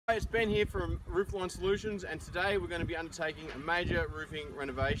It's Ben here from Roofline Solutions, and today we're going to be undertaking a major roofing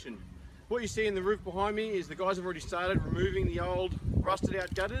renovation. What you see in the roof behind me is the guys have already started removing the old rusted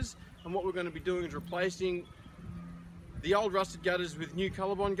out gutters, and what we're going to be doing is replacing the old rusted gutters with new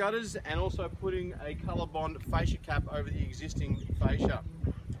colorbond gutters, and also putting a colorbond fascia cap over the existing fascia.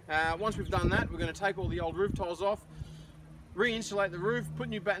 Once we've done that, we're going to take all the old roof tiles off, re-insulate the roof, put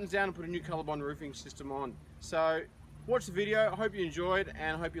new battens down and put a new colorbond roofing system on. So watch the video. I hope you enjoyed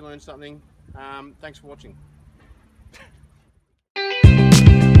and I hope you learned something. Thanks for watching.